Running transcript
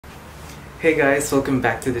Hey guys, welcome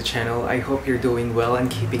back to the channel. I hope you're doing well and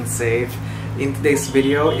keeping safe. In today's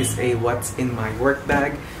video is a what's in my work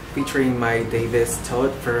bag featuring my Davis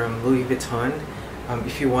tote from Louis Vuitton.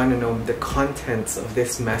 If you want to know the contents of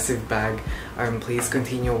this massive bag, please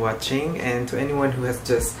continue watching. And to anyone who has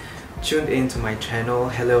just tuned in to my channel,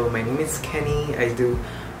 hello, my name is Kenny. I do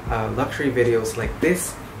luxury videos like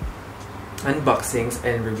this, unboxings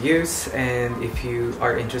and reviews, and if you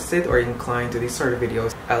are interested or inclined to these sort of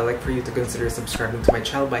videos, I'd like for you to consider subscribing to my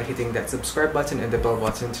channel by hitting that subscribe button and the bell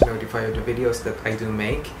button to notify you of the videos that I do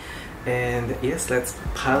make. And yes, let's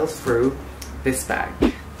pile through this bag.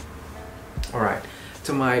 Alright,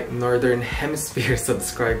 to my northern hemisphere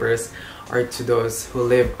subscribers, or to those who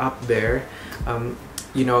live up there,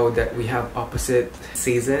 you know that we have opposite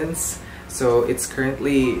seasons. So it's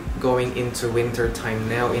currently going into winter time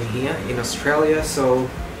now in here in Australia. So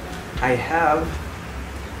I have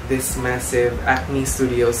this massive Acne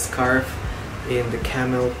Studios scarf in the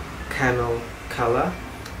camel color,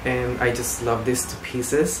 and I just love this to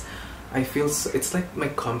pieces. I feel so, it's like my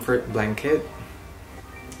comfort blanket.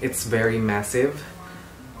 It's very massive,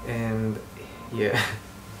 and yeah,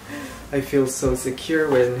 I feel so secure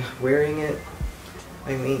when wearing it.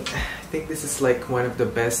 I mean, I think this is like one of the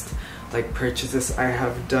best purchases I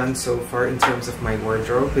have done so far in terms of my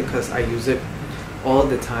wardrobe, because I use it all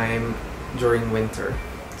the time during winter.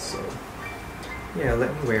 So yeah,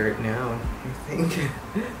 let me wear it now, I think.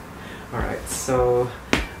 Alright, so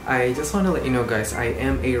I just want to let you know guys, I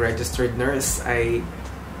am a registered nurse. I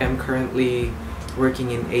am currently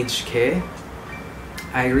working in aged care.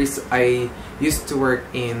 I used to work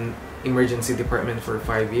in emergency department for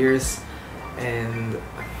 5 years, and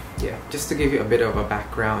yeah, just to give you a bit of a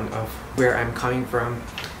background of where I'm coming from.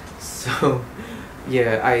 So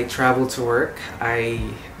yeah, I travel to work.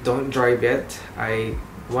 I don't drive yet. I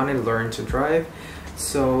want to learn to drive.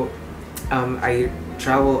 So I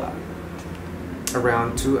travel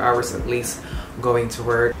around 2 hours at least going to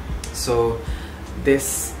work. So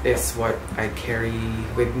this is what I carry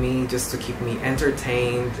with me just to keep me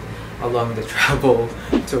entertained along the travel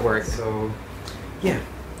to work. So yeah.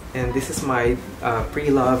 And this is my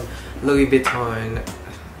pre-loved Louis Vuitton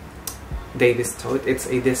Davis tote. It's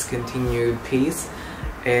a discontinued piece,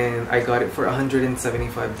 and I got it for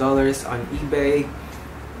 $175 on eBay.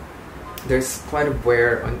 There's quite a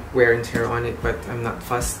wear and tear on it, but I'm not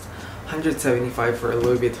fussed. $175 for a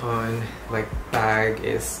Louis Vuitton bag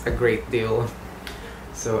is a great deal.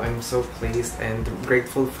 So I'm so pleased and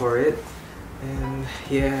grateful for it. And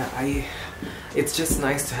yeah, it's just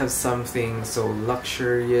nice to have something so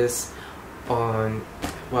luxurious on,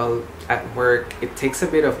 well, at work. It takes a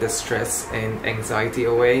bit of the stress and anxiety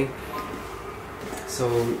away.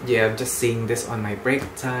 So yeah, just seeing this on my break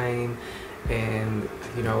time and,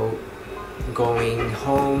 you know, going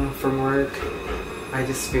home from work, I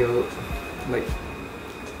just feel like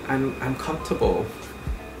I'm comfortable.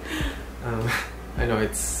 I know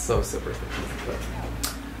it's so superficial, but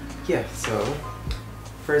yeah. So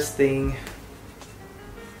first thing,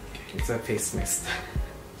 it's a face mist.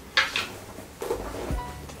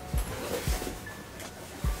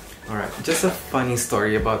 Alright, just a funny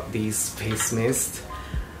story about these face mist.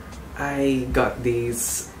 I got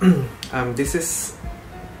these. This is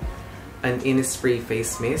an Innisfree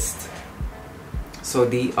face mist. So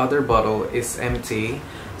the other bottle is empty.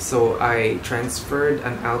 So I transferred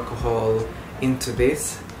an alcohol into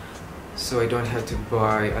this, so I don't have to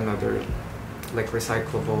buy another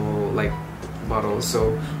recyclable bottle.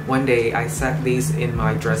 So one day I sat these in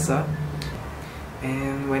my dresser,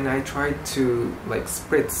 and when I tried to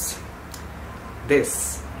spritz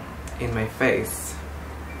this in my face,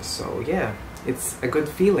 so yeah, it's a good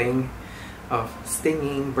feeling of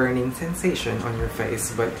stinging, burning sensation on your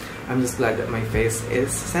face, but I'm just glad that my face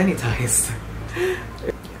is sanitized.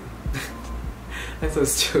 That's so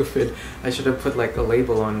stupid. I should have put a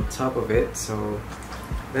label on top of it. So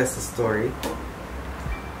that's the story.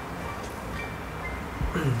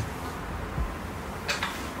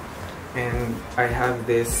 And I have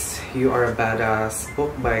this You Are a Badass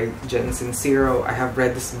book by Jen Sincero. I have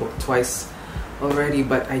read this book twice already,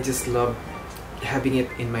 but I just love having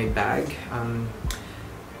it in my bag.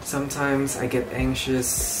 Sometimes I get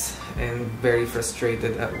anxious and very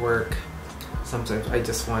frustrated at work. Sometimes I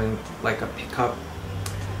just want a pickup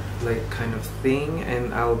kind of thing,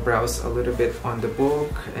 and I'll browse a little bit on the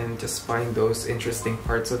book and just find those interesting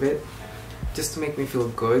parts of it, just to make me feel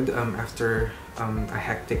good after a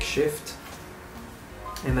hectic shift.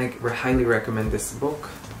 And I highly recommend this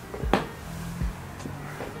book.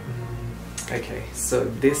 Okay, so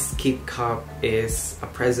this keep cup is a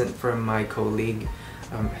present from my colleague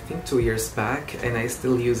I think 2 years back, and I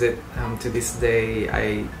still use it to this day.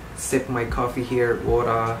 I sip my coffee here,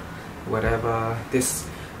 water, whatever. This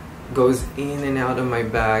goes in and out of my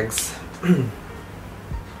bags.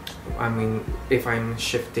 I mean, if I'm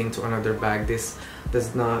shifting to another bag, this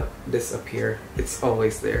does not disappear. It's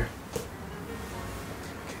always there.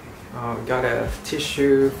 Got a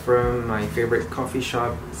tissue from my favorite coffee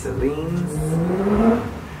shop, Celine's.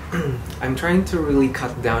 I'm trying to really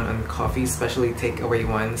cut down on coffee, especially takeaway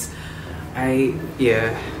ones. I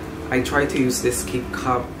try to use this keep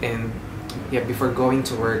cup, and before going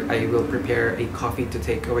to work I will prepare a coffee to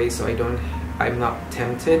take away, so I'm not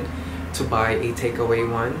tempted to buy a takeaway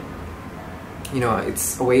one. You know,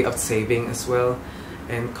 it's a way of saving as well.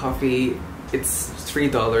 And coffee, it's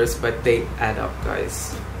 $3, but they add up,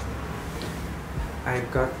 guys.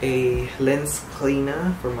 I've got a lens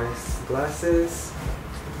cleaner for my glasses.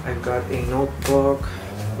 I've got a notebook,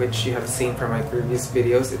 which you have seen from my previous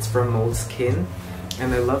videos. It's from Moleskine,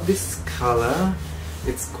 and I love this color.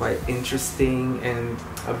 It's quite interesting and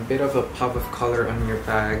a bit of a pop of color on your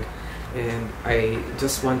bag, and I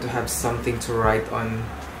just want to have something to write on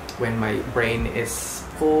when my brain is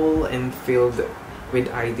full and filled with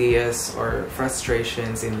ideas or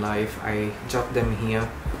frustrations in life. I jot them here.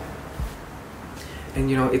 And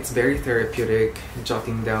you know, it's very therapeutic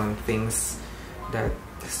jotting down things that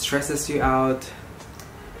stresses you out,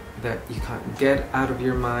 that you can't get out of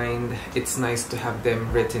your mind. It's nice to have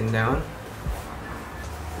them written down.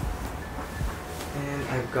 And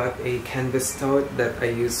I've got a canvas tote that I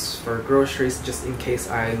use for groceries, just in case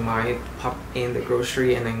I might pop in the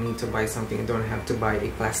grocery and I need to buy something. I don't have to buy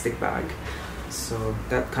a plastic bag, so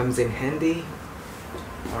that comes in handy.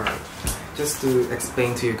 Alright, just to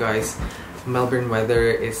explain to you guys, Melbourne weather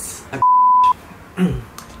is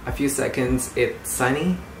a few seconds it's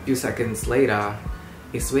sunny, a few seconds later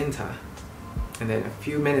it's winter, and then a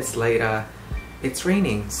few minutes later it's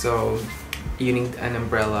raining, so you need an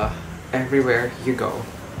umbrella everywhere you go.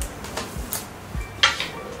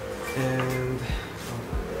 And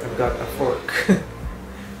I've got a fork.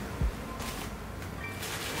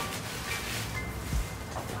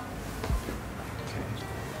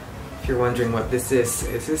 If you're wondering what this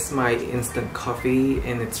is my instant coffee,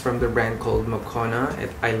 and it's from the brand called Moccona.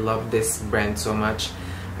 I love this brand so much.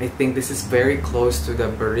 I think this is very close to the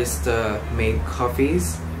barista made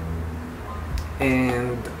coffees,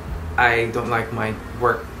 and I don't like my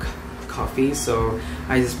work coffee, so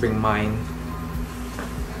I just bring mine.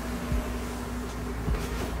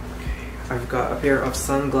 I've got a pair of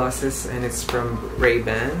sunglasses, and it's from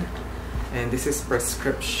Ray-Ban, and this is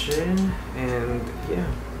prescription, and yeah,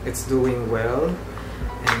 it's doing well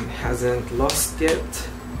and hasn't lost yet.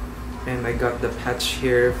 And I got the patch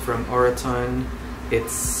here from Oraton. It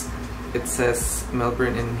says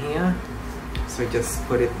Melbourne in here, so I just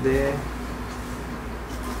put it there.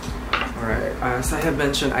 Alright, as I have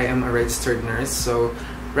mentioned, I am a registered nurse, so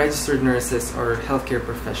registered nurses or healthcare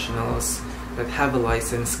professionals that have a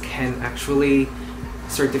license can actually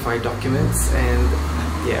certify documents, and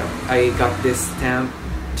yeah, I got this stamp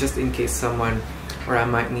just in case someone or I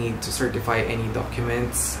might need to certify any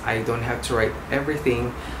documents. I don't have to write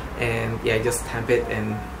everything, and yeah, just stamp it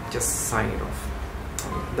and just sign it off.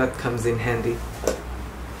 That comes in handy.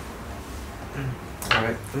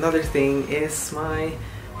 Alright, another thing is my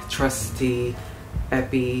trusty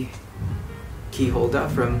Epi key holder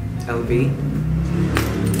from LV,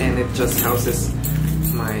 and it just houses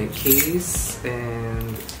my keys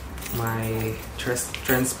and my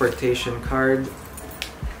transportation card,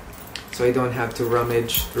 so I don't have to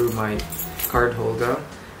rummage through my card holder,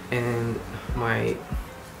 and my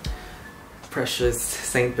precious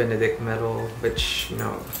Saint Benedict medal, which, you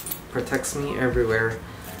know, protects me everywhere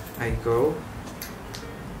I go.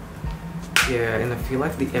 Yeah, and I feel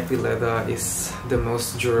like the Epi leather is the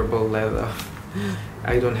most durable leather.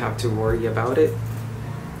 I don't have to worry about it.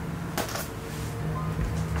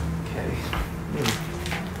 Okay.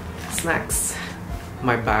 Snacks.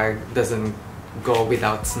 My bag doesn't go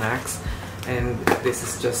without snacks, and this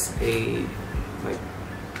is just a like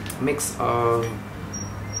mix of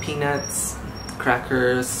peanuts,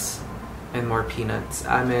 crackers, and more peanuts,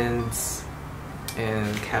 almonds,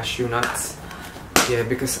 and cashew nuts. Yeah,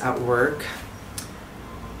 because at work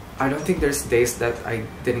I don't think there's days that I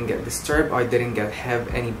didn't get disturbed or I didn't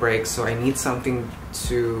have any breaks, so I need something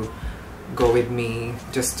to go with me,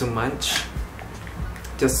 just to munch,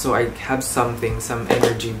 just so I have something, some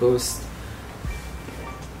energy boost.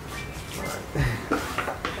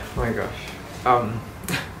 Oh my gosh.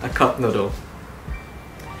 A cup noodle.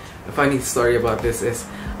 A funny story about this is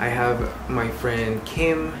I have my friend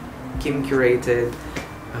Kim curated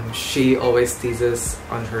She always teases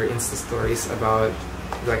on her Insta stories about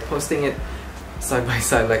like posting it side by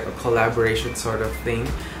side, like a collaboration sort of thing.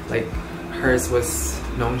 Like hers was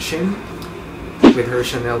Nongshim with her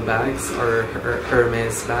Chanel bags or her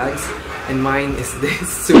Hermes bags, and mine is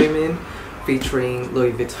this Suimin featuring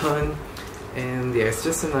Louis Vuitton. And yeah, it's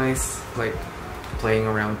just a nice like playing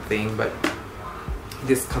around thing, but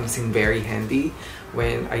this comes in very handy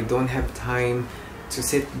when I don't have time to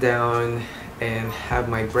sit down and have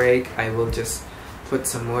my break. I will just put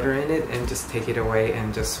some water in it and just take it away,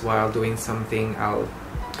 and just while doing something I'll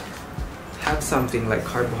have something like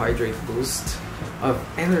carbohydrate boost of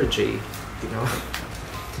energy, you know.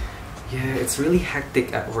 Yeah, it's really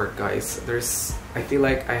hectic at work, guys. I feel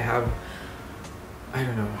like I have, I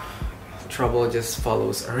don't know, trouble just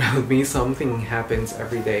follows around me. Something happens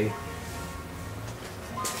every day.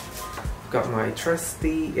 Got my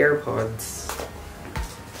trusty AirPods,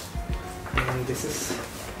 and this is,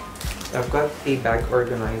 I've got a bag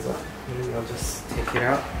organizer. Maybe I'll just take it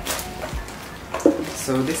out.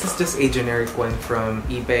 So this is just a generic one from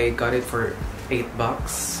eBay. Got it for $8,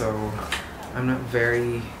 so I'm not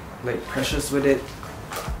very like precious with it.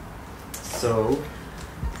 So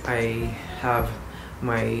I have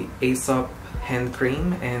my Aesop hand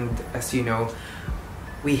cream, and as you know,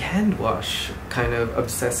 we hand wash kind of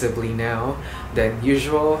obsessively now than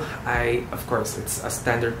usual. Of course, it's a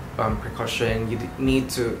standard precaution. You need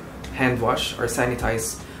to hand wash or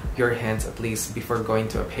sanitize your hands at least before going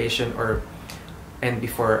to a patient, and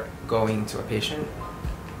before going to a patient.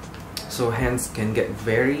 So hands can get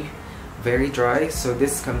very, very dry. So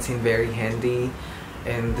this comes in very handy,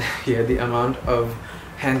 and yeah, the amount of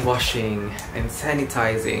hand washing and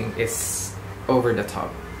sanitizing is over the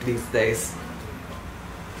top these days.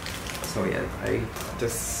 So yeah, I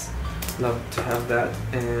just love to have that.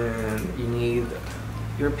 And you need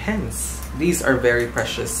your pens. These are very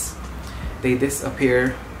precious. They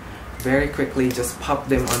disappear very quickly. Just pop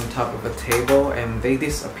them on top of a table and they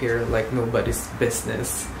disappear like nobody's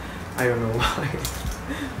business. I don't know why.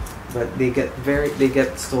 But they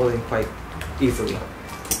get stolen quite easily.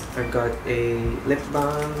 I've got a lip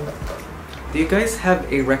balm. Do you guys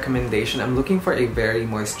have a recommendation? I'm looking for a very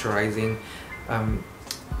moisturizing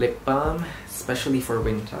lip balm, especially for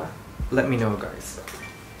winter. Let me know, guys.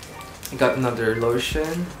 I got another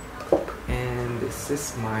lotion, and this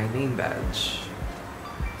is my name badge.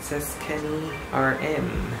 It says Kenny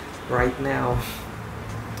RM right now.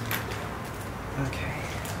 Okay.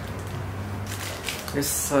 There's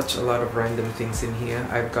such a lot of random things in here.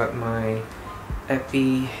 I've got my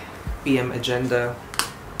Epi PM agenda.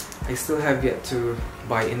 I still have yet to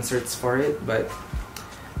buy inserts for it, but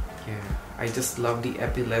yeah, I just love the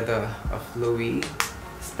Epi leather of Loewe,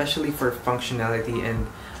 especially for functionality, and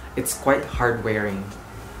it's quite hard wearing.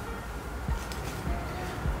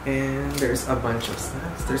 And there's a bunch of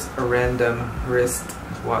snacks. There's a random wrist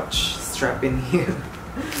watch strap in here.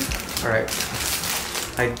 Alright,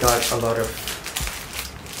 I got a lot of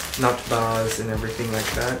nut bars and everything like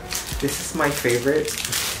that. This is my favorite,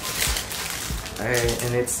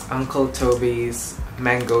 and it's Uncle Toby's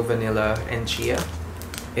mango, vanilla, and chia.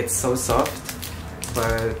 It's so soft,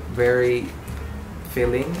 but very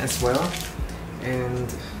filling as well.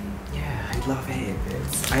 And yeah, I love it.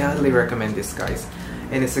 I highly recommend this, guys.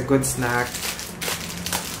 And it's a good snack.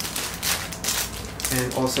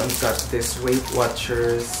 And also I've got this Weight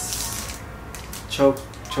Watchers chocolate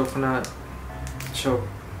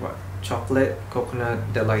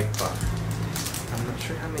coconut delight bar. I'm not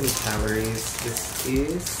sure how many calories this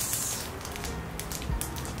is.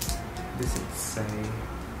 Does it say?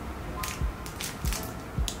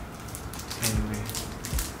 Anyway,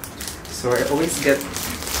 so I always get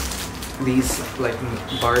these like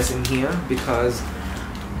bars in here because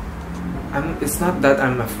it's not that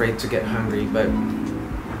I'm afraid to get hungry, but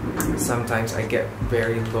sometimes I get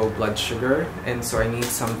very low blood sugar, and so I need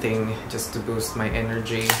something just to boost my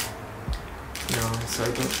energy, you know, so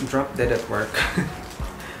I don't drop dead at work.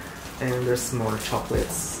 And there's more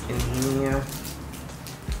chocolates in here.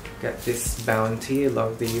 Got this Bounty. I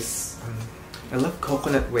love these. I love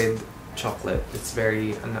coconut with chocolate. It's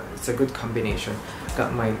a good combination.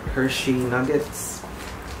 Got my Hershey nuggets,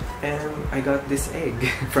 and I got this egg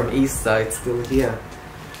from Eastside, still here.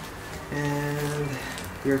 And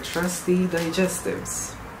your trusty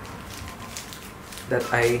digestives that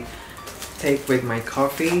I take with my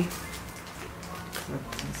coffee.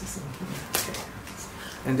 Okay.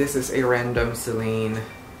 And this is a random Celine,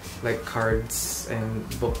 like cards and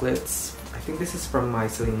booklets. I think this is from my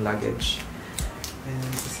Celine luggage.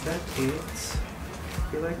 And is that it?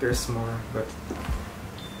 I feel like there's more, but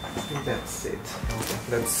I think that's it. Okay,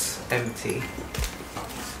 that's empty.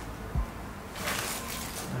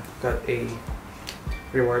 got a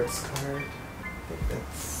rewards card.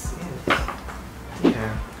 That's it.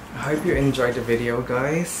 Yeah, I hope you enjoyed the video,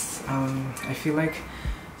 guys. I feel like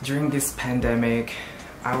during this pandemic,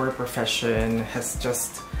 our profession has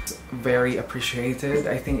just very appreciated.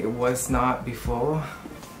 I think it was not before.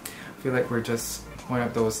 I feel like we're just one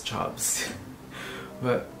of those jobs.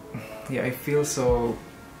 But yeah, I feel so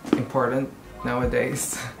important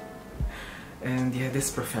nowadays. And yeah,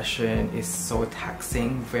 this profession is so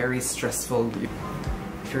taxing, very stressful.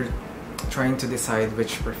 If you're trying to decide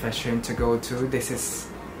which profession to go to,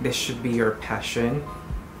 this should be your passion.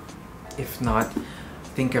 If not,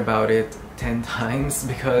 think about it 10 times,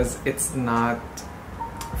 because it's not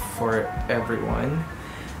for everyone.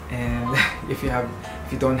 And if you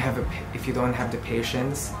don't have the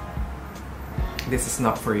patience, this is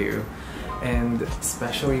not for you. And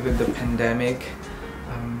especially with the pandemic,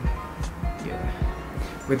 yeah,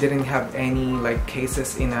 we didn't have any like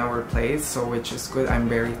cases in our place, so which is good. I'm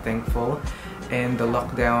very thankful. And the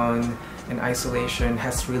lockdown and isolation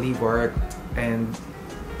has really worked, and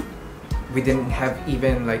we didn't have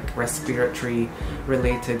even like respiratory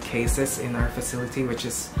related cases in our facility, which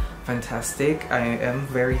is fantastic. I am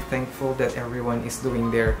very thankful that everyone is doing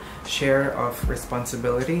their share of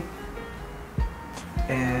responsibility.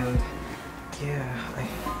 And yeah,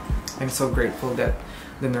 I'm so grateful that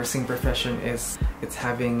the nursing profession it's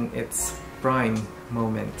having its prime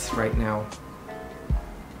moment right now.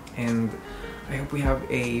 And I hope we have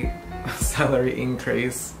a salary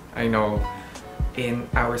increase. I know in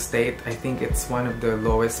our state, I think it's one of the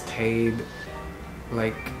lowest paid,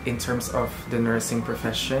 like in terms of the nursing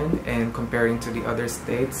profession, and comparing to the other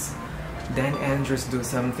states. Dan Andrews, do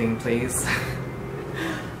something please.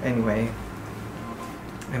 Anyway,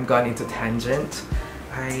 I'm gone into tangent.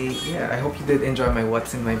 I hope you did enjoy my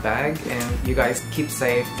what's in my bag, and you guys keep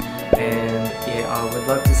safe, and yeah, I would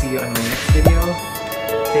love to see you on my next video.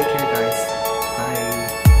 Take care, guys.